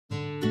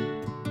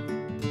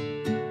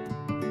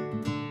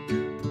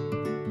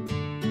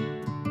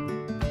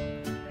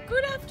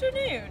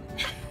afternoon!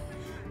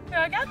 We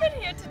are gathered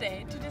here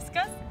today to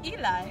discuss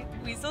Elie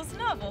Wiesel's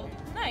novel,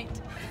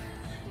 Night.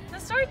 The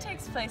story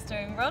takes place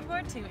during World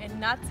War II in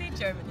Nazi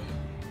Germany.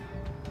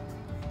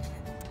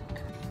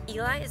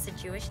 Eli is a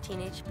Jewish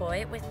teenage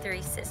boy with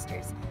 3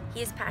 sisters.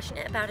 He is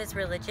passionate about his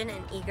religion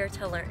and eager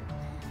to learn.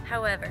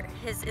 However,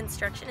 his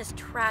instruction is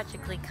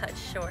tragically cut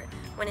short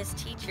when his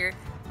teacher,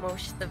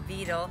 Moshe the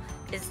Beadle,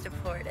 is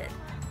deported.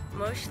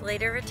 Moshe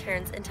later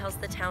returns and tells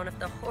the town of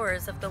the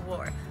horrors of the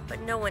war,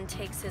 but no one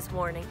takes his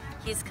warning.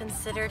 He is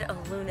considered a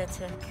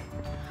lunatic.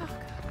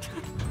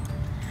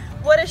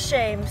 What a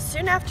shame.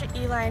 Soon after,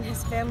 Eli and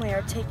his family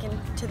are taken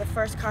to the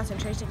first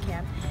concentration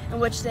camp, in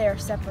which they are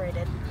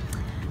separated.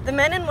 The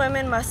men and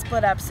women must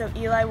split up so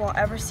Eli won't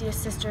ever see his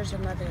sisters or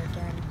mother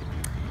again.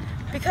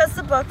 Because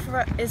the book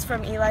is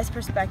from Eli's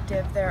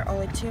perspective, there are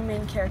only 2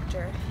 main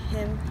characters,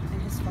 him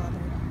and his father.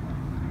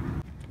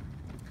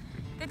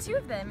 The 2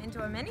 of them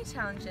endure many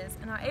challenges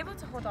and are able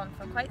to hold on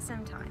for quite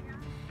some time.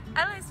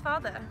 Eli's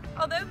father,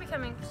 although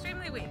becoming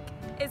extremely weak,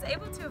 is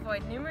able to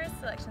avoid numerous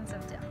selections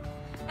of death.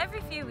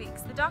 Every few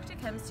weeks, the doctor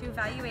comes to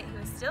evaluate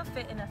who is still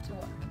fit enough to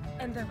walk,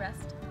 and the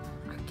rest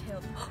are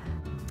killed.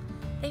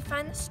 They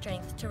find the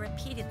strength to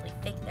repeatedly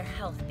fake their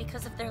health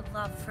because of their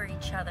love for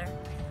each other.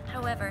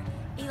 However,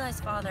 Eli's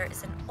father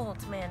is an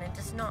old man and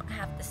does not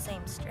have the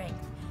same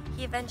strength.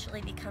 He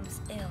eventually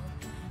becomes ill.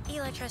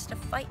 Eli tries to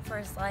fight for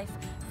his life,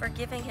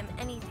 forgiving him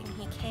anything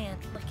he can,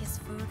 like his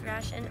food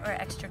ration or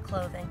extra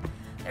clothing.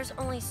 There's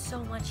only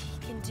so much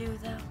he can do,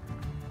 though.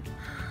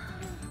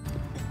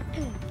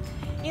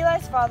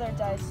 Eli's father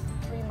dies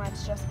 3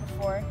 months just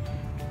before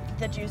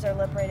the Jews are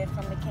liberated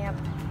from the camp.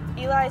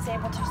 Eli is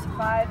able to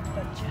survive,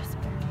 but just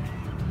barely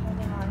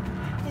holding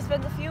on. He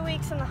spends a few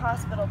weeks in the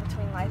hospital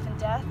between life and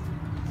death,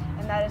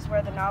 and that is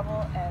where the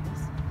novel ends.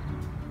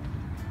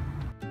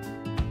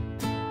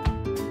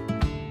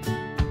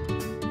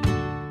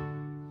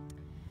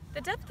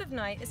 The depth of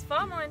Night is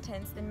far more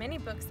intense than many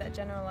books that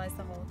generalize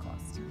the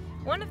Holocaust.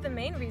 One of the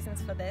main reasons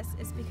for this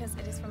is because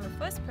it is from a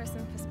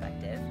first-person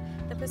perspective,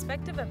 the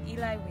perspective of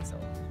Elie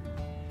Wiesel.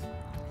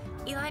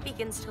 Eli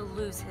begins to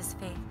lose his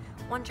faith,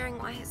 wondering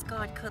why his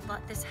God could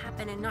let this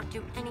happen and not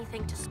do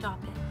anything to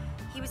stop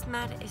it. He was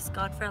mad at his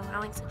God for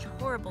allowing such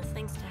horrible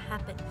things to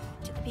happen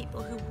to the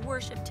people who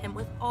worshipped him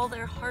with all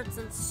their hearts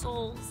and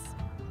souls.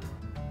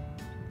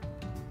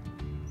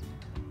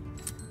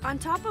 On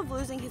top of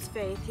losing his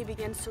faith, he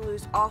begins to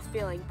lose all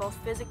feeling, both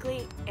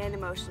physically and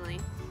emotionally.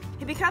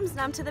 He becomes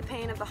numb to the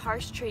pain of the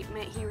harsh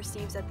treatment he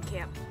receives at the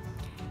camp.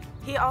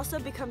 He also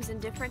becomes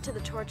indifferent to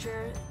the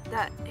torture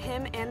that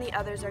him and the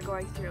others are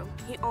going through.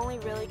 He only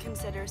really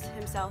considers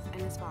himself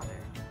and his father.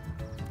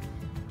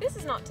 This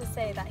is not to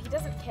say that he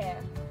doesn't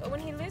care, but when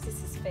he loses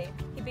his faith,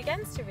 he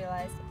begins to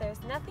realize that there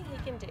is nothing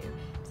he can do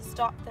to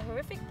stop the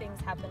horrific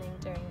things happening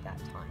during that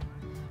time.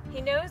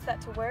 He knows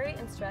that to worry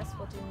and stress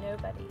will do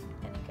nobody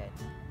any good.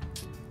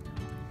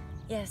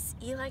 Yes,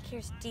 Eli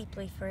cares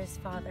deeply for his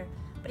father,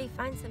 but he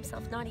finds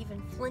himself not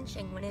even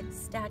flinching when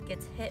his dad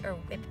gets hit or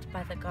whipped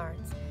by the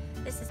guards.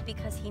 This is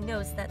because he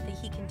knows that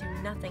he can do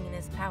nothing in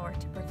his power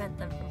to prevent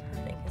them from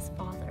hurting his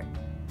father.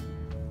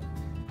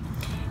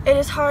 It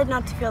is hard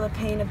not to feel the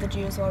pain of the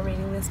Jews while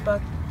reading this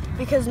book,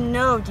 because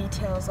no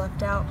detail is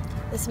left out.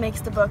 This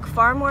makes the book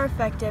far more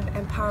effective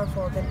and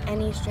powerful than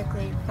any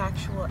strictly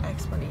factual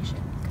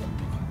explanation could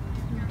be.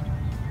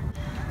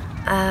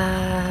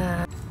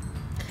 I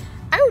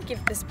would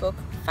give this book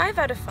 5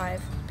 out of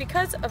 5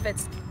 because of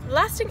its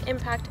lasting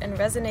impact and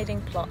resonating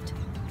plot,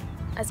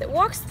 as it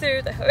walks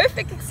through the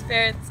horrific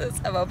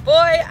experiences of a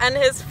boy and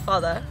his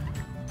father.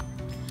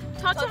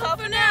 Ta-ta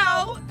for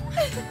now!